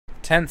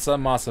Tensa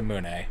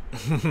Masamune.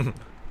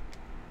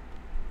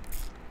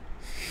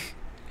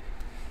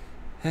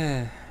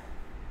 Hey,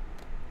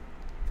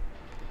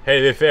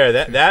 to be fair,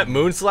 that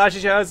moon slash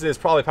he has is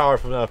probably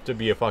powerful enough to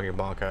be a fucking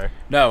Bankai.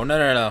 No.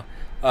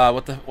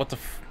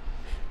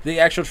 The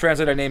actual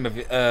translator name of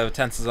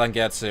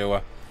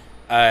Tensa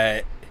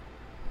Zangetsu,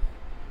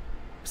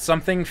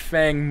 something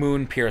Fang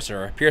Moon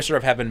Piercer, Piercer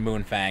of Heaven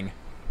Moon Fang.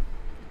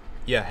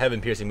 Yeah,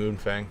 Heaven Piercing Moon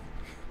Fang.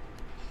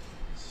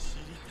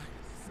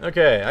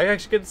 Okay, I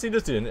actually get to see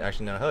this dude.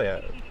 Actually, no, hell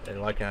yeah.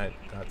 And why can't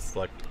I not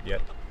select yet?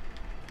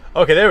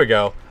 Okay, there we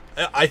go.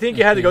 I think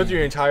you had to go through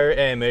your entire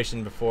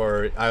animation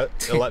before it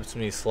lets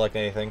me select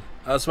anything.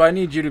 So I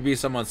need you to be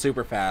someone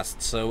super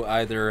fast. So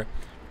either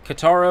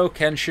Kataro,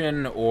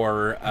 Kenshin,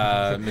 or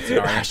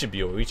Mitsunari. I should be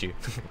Oichi.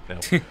 No.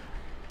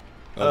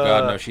 Oh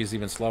god, no, she's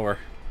even slower.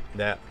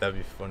 That'd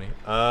be funny.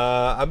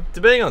 I'm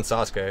debating on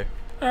Sasuke.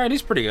 Alright,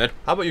 he's pretty good.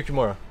 How about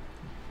Yukimura?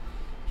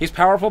 He's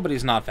powerful, but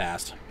he's not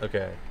fast.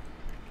 Okay.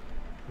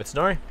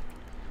 Mitsunari?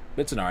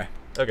 Mitsunari.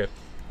 Okay.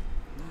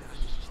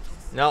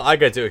 Now I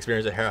get to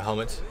experience a hair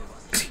helmet.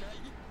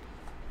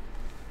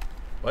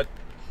 What?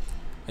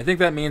 I think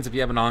that means if you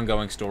have an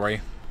ongoing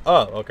story.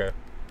 Oh, okay.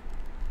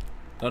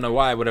 Don't know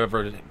why I would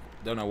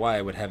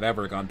have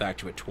ever gone back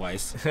to it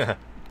twice.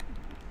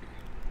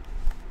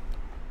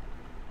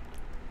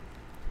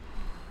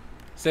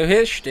 So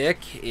his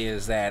shtick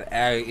is that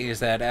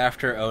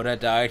after Oda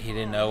died, he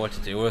didn't know what to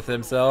do with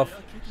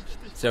himself.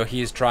 So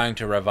he's trying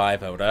to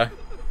revive Oda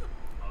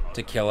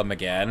to kill him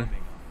again.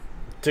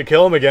 To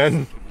kill him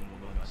again?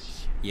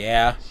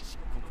 Yeah.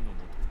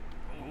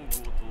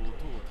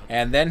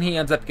 And then he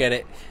ends up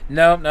getting...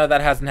 No,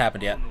 that hasn't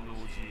happened yet.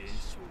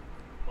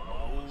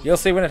 You'll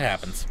see when it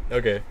happens.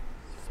 Okay.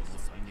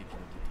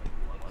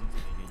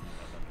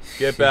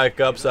 Get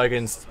back up so I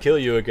can kill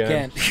you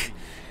again.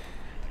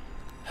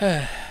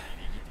 Can't.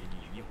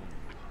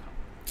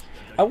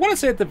 I want to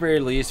say at the very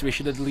least we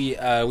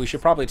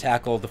should probably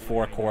tackle the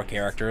 4 core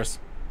characters.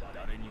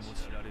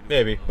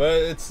 Maybe, but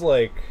it's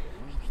like...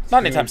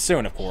 Not anytime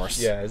soon, of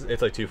course. Yeah,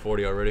 it's like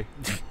 2:40 already.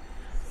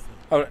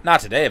 Oh, not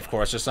today, of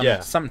course. Just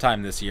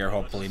sometime this year,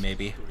 hopefully,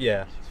 maybe.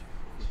 Yeah.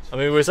 I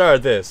mean, we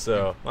started this,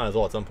 so might as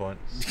well at some point.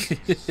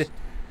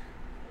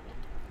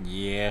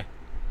 Yeah.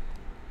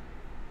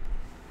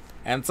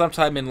 And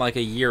sometime in like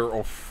a year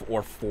or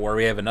 4,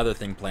 we have another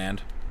thing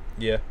planned.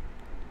 Yeah.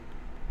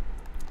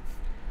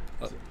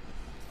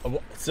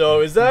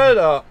 So is that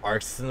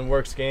Arcs in the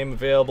Works game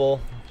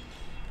available?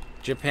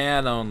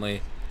 Japan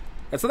only.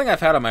 That's something I've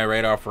had on my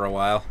radar for a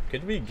while.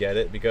 Could we get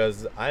it?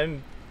 Because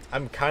I'm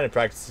kind of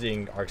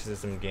practicing Arc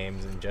System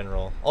games in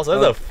general. Also,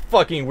 that's a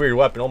fucking weird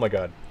weapon. Oh my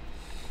god.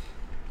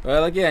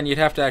 Well, again, you'd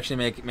have to actually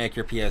make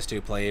your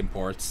PS2 play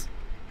imports.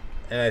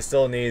 And I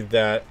still need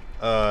that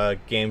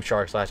Game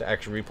Shark /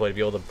 Action Replay to be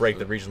able to break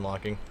the region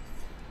locking.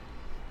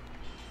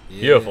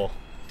 Yeah. Beautiful.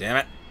 Damn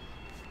it.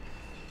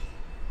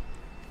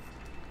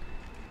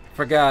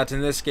 Forgot, in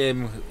this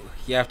game,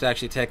 you have to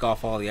actually take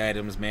off all the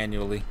items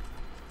manually.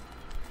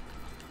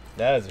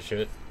 That is a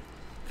shit.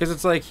 Because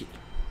it's like,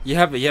 you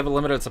have a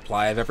limited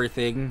supply of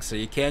everything, so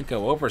you can't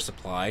go over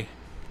supply.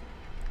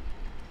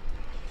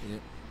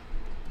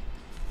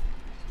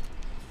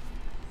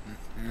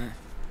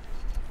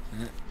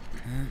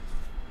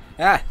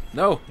 Ah,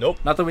 no. Nope.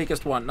 Not the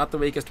weakest one. Not the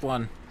weakest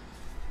one.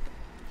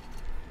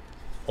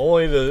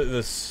 Only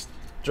the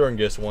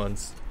strongest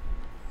ones.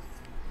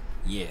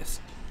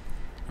 Yes.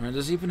 I mean,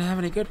 does he even have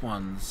any good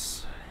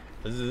ones?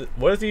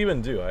 What does he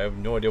even do? I have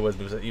no idea what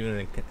this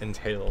even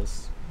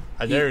entails.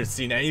 I've never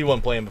seen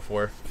anyone play him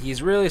before.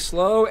 He's really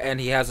slow, and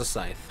he has a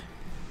scythe.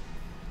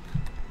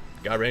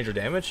 Got range or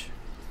damage?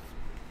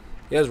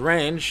 He has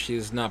range.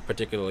 He's not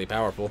particularly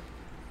powerful.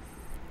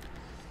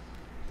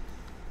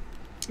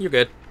 You're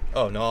good.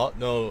 Oh,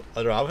 no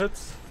other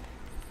outfits?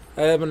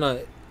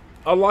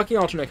 Unlocking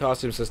alternate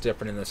costumes is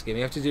different in this game.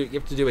 You have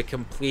to do a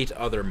complete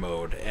other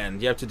mode,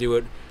 and you have to do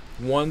it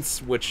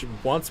once, which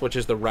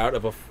is the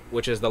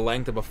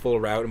length of a full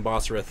route in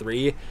Basara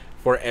 3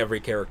 for every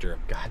character.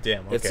 God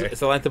damn. Okay. It's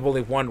the length of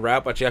only one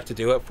route, but you have to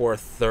do it for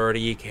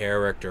 30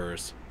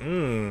 characters.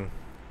 No,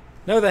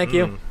 thank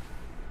you.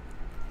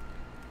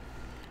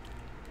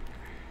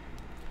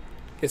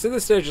 Okay, so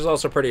this stage is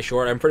also pretty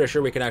short. I'm pretty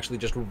sure we can actually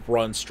just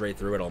run straight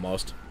through it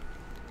almost.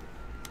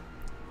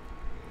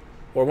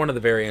 Or one of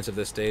the variants of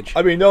this stage.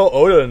 I mean, no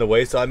Oda in the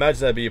way, so I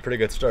imagine that'd be a pretty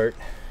good start.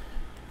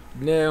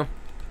 No.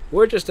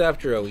 We're just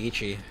after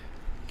Oichi.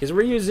 Because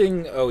we're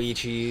using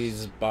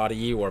Oichi's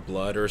body or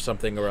blood or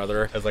something or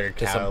other. As like a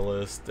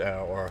catalyst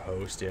or a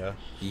host, yeah.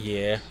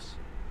 Yeah.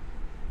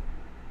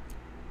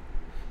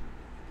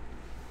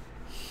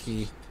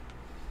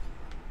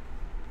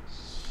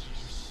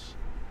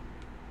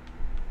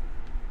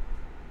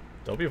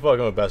 Don't be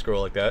fucking with Best Girl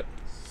like that.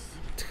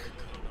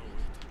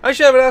 I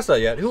actually haven't asked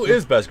that yet. Who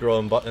is Best Girl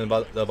in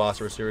the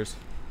Basara series?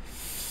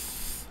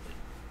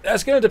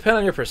 That's going to depend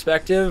on your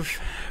perspective.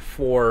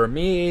 For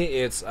me,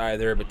 it's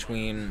either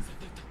between...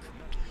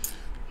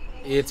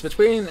 It's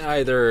between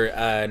either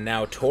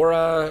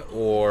Naotora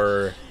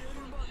or...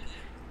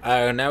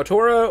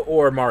 Naotora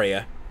or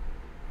Maria.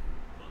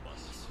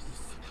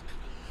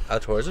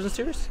 Outdoors in the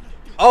series?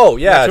 Oh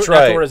yeah, that's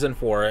right. Outdoors in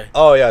 4.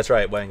 Oh yeah, that's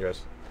right. Wedding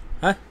dress.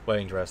 Huh?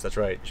 Wedding dress. That's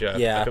right.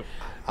 Yeah.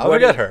 I'll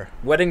forget her.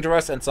 Wedding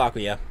dress and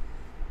Sakuya.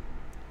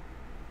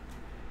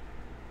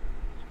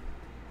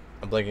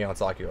 I'm blanking on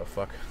Sakuya.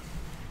 Fuck.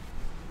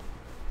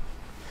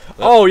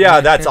 Oh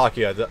yeah, that's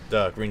Sakuya.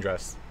 The green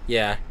dress.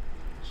 Yeah.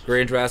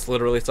 Green dress,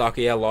 literally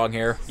Sakuya, long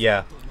hair.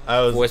 Yeah. I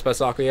was Voiced by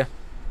Sakuya.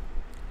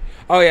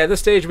 Oh yeah, this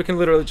stage we can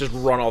literally just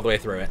run all the way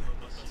through it.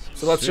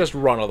 So let's just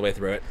run all the way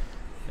through it.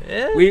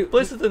 Yeah, We-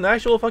 place is an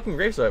actual fucking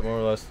gravesite, more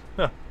or less.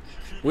 Huh.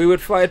 We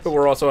would fight, but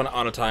we're also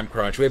on a time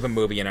crunch. We have a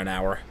movie in an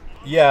hour.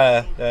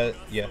 Yeah,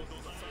 yeah.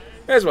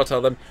 May as well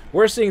tell them,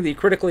 we're seeing the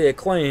critically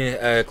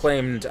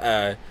acclaimed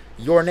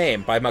Your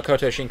Name by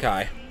Makoto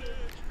Shinkai.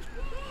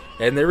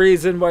 And the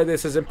reason why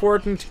this is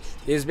important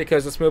is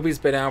because this movie's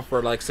been out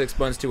for like 6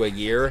 months to a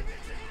year,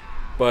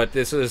 but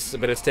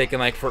it's taken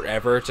like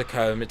forever to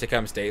come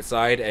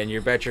stateside, and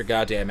you bet your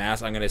goddamn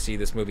ass I'm gonna see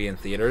this movie in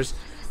theaters.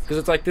 Because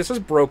it's like, this has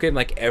broken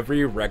like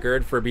every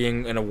record for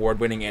being an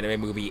award-winning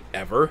anime movie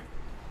ever.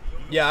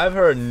 Yeah, I've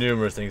heard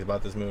numerous things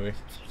about this movie.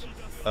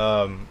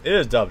 It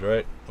is dubbed,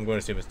 right? I'm going to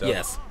assume it's dubbed.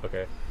 Yes.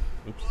 Okay.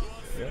 Oops.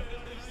 Yeah.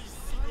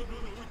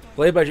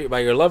 Played by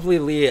your lovely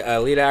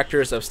lead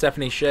actors of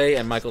Stephanie Sheh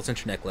and Michael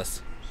St.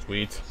 Nicholas.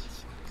 Sweet.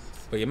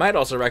 But you might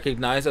also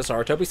recognize as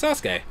Sarutobi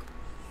Sasuke.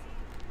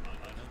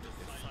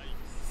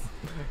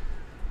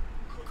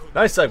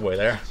 Nice segue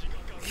there.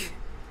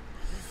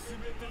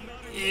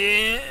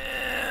 Yeah,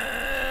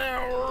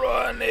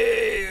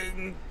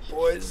 running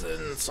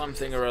poison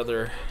something or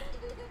other.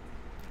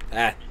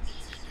 Ah,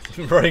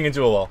 Running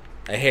into a wall.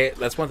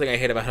 that's one thing I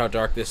hate about how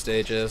dark this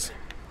stage is.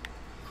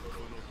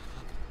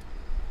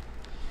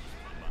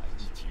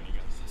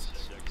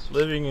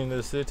 Living in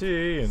the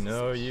city, you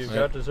know you've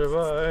got to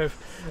survive.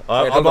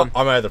 Wait, hold on.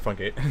 I'm at the front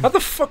gate. How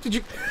the fuck did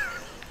you...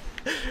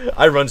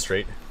 I run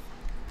straight.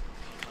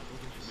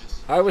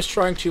 I was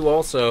trying to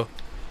also,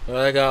 but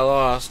I got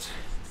lost.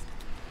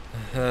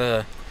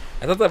 I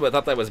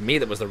thought that was me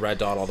that was the red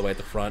dot all the way at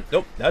the front.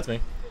 Nope, that's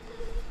me.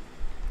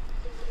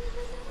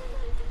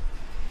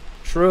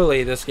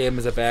 Truly, this game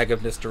is a bag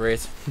of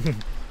mysteries.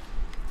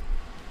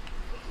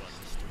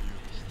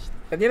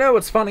 And you know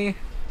what's funny?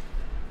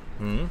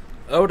 Hmm?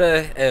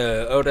 Oda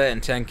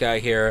and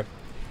Tenkai here,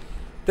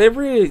 they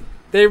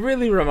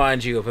really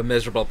remind you of a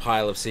miserable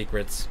pile of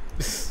secrets.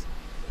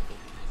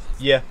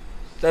 Yeah.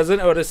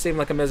 Doesn't Oda seem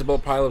like a miserable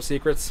pile of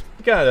secrets?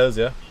 It kind of does,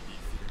 yeah.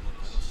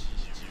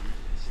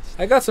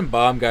 I got some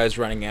bomb guys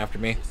running after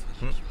me.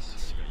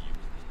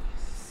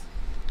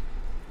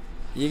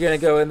 You gonna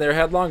go in there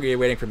headlong, or are you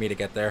waiting for me to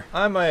get there?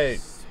 I might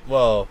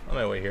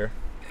wait here.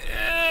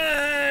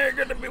 You're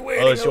gonna be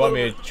waiting. Unless you want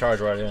me to charge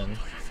right in.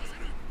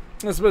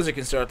 I suppose you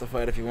can start the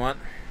fight if you want.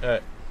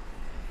 Alright.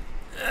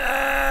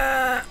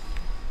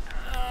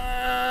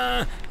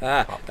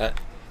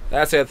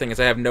 That's the other thing, is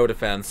I have no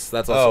defense.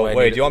 That's also why I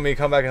wait, needed... do you want me to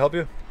come back and help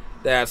you?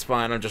 That's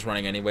fine, I'm just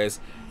running anyways.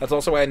 That's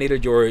also why I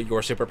needed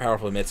your super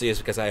powerful Mitzi, is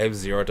because I have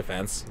 0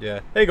 defense.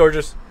 Yeah. Hey,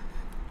 gorgeous.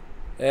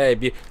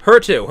 Hey, her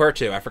too.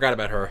 I forgot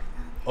about her.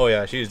 Oh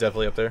yeah, she's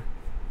definitely up there.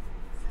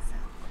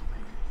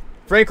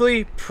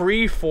 Frankly,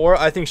 pre-4,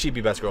 I think she'd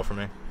be best girl for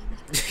me.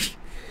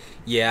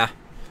 Yeah.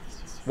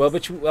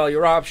 Well,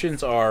 your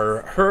options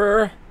are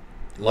her,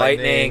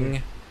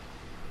 Lightning,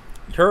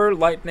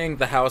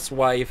 the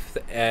housewife,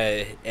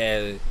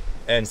 And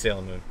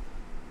Sailor Moon.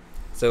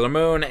 Sailor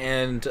Moon,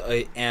 and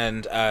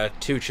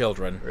 2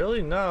 children.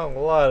 Really? No, a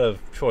lot of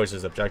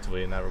choices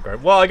objectively in that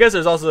regard. Well, I guess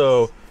there's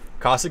also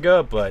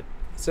Kasuga, but...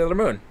 Sailor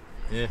Moon.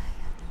 Yeah.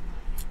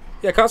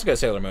 Yeah, Kasuga is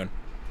Sailor Moon.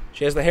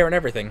 She has the hair and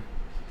everything.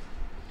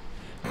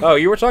 Oh,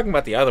 you were talking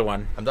about the other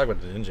one. I'm talking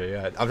about the ninja,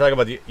 yeah. I'm talking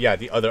about the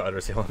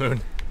other Sailor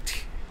Moon.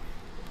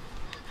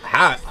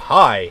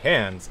 Hi,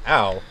 hands.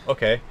 Ow.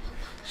 Okay.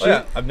 Oh,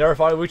 yeah, I've never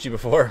fought a Uchi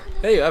before.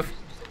 There you have.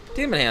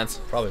 Demon hands.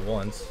 Probably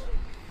once.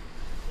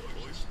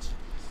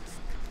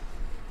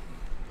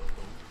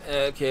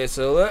 Okay,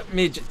 so let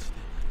me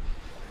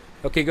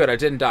okay, good, I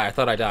didn't die. I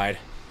thought I died.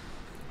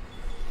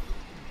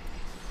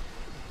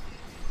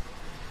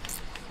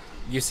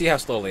 You see how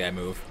slowly I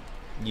move.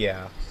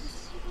 Yeah.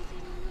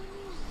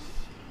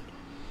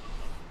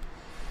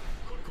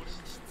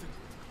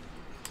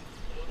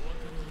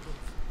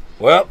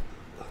 Well.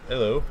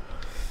 Hello.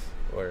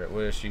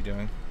 What is she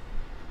doing?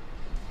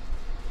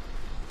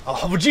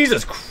 Oh,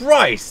 Jesus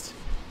Christ!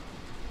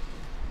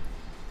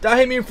 That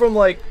hit me from,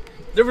 like...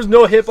 There was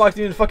no hitbox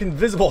even fucking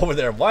visible over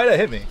there. Why did that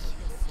hit me?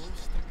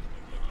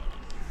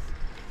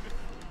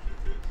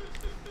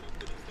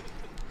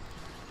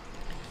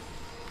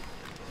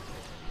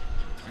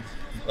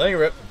 Letting it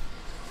rip.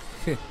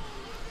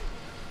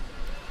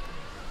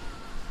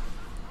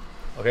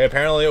 Okay,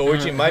 apparently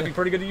Oichi might be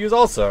pretty good to use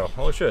also.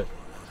 Holy shit.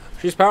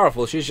 She's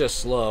powerful, she's just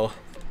slow.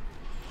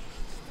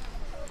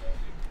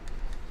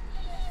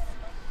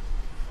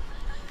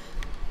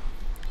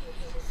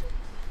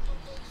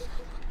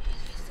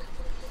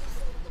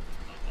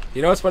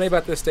 You know what's funny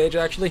about this stage,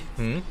 actually?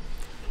 Hmm?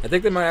 I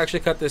think they might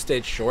actually cut this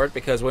stage short,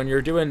 because when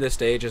you're doing this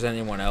stage as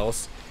anyone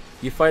else,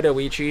 You fight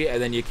Oichi,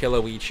 and then you kill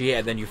Oichi,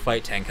 and then you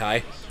fight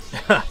Tenkai.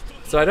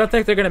 So I don't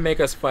think they're gonna make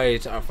us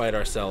fight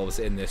ourselves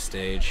in this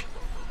stage.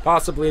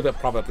 Possibly, but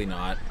probably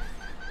not.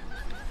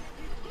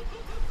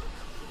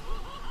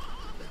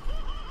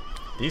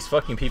 These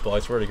fucking people, I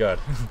swear to God.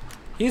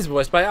 He's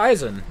voiced by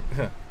Aizen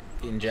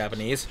in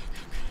Japanese.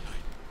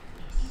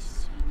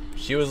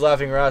 She was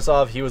laughing her ass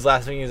off. He was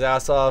laughing his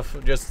ass off.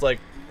 Just like,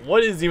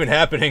 what is even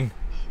happening?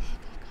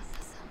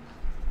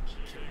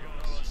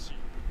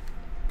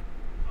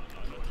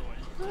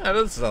 That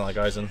doesn't sound like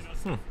Aizen.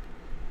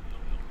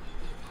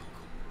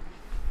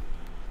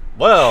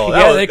 Well,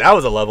 that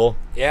was a level.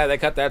 Yeah, they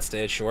cut that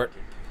stage short.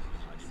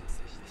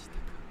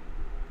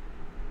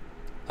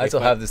 I still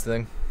have this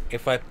thing.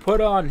 If I put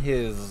on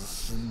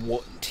his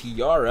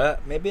tiara,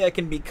 maybe I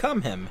can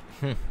become him.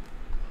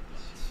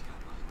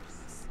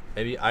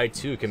 Maybe I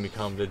too can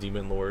become the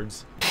Demon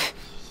Lords.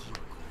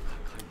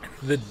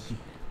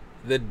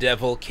 The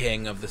Devil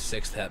King of the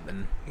Sixth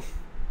Heaven.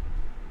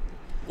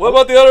 What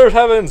about the other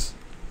heavens?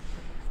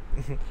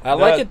 I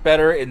like it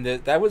better in the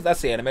that's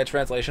the anime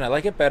translation. I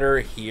like it better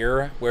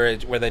here where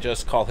they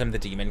just call him the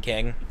Demon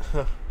King.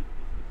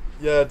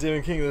 Yeah,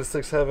 Demon King of the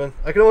Sixth Heaven.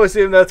 I can always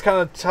see him. That's kind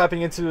of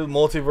tapping into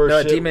multiverse.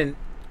 No, shit. Demon.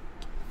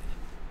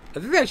 I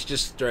think they should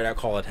just straight out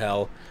call it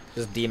Hell,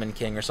 just Demon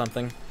King or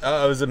something.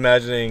 I was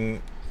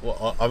imagining.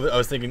 Well, I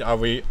was thinking,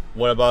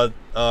 what about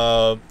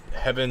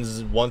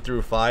heavens 1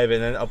 through 5,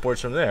 and then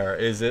upwards from there?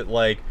 Is it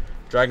like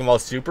Dragon Ball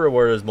Super,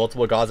 where there's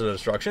multiple gods of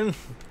destruction?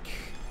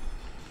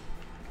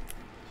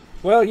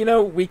 Well, you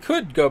know, we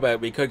could go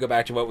back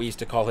to what we used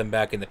to call him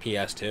back in the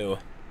PS2.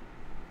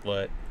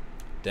 What?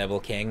 Devil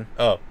King.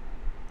 Oh.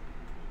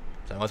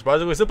 Sounds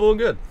surprisingly simple and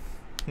good.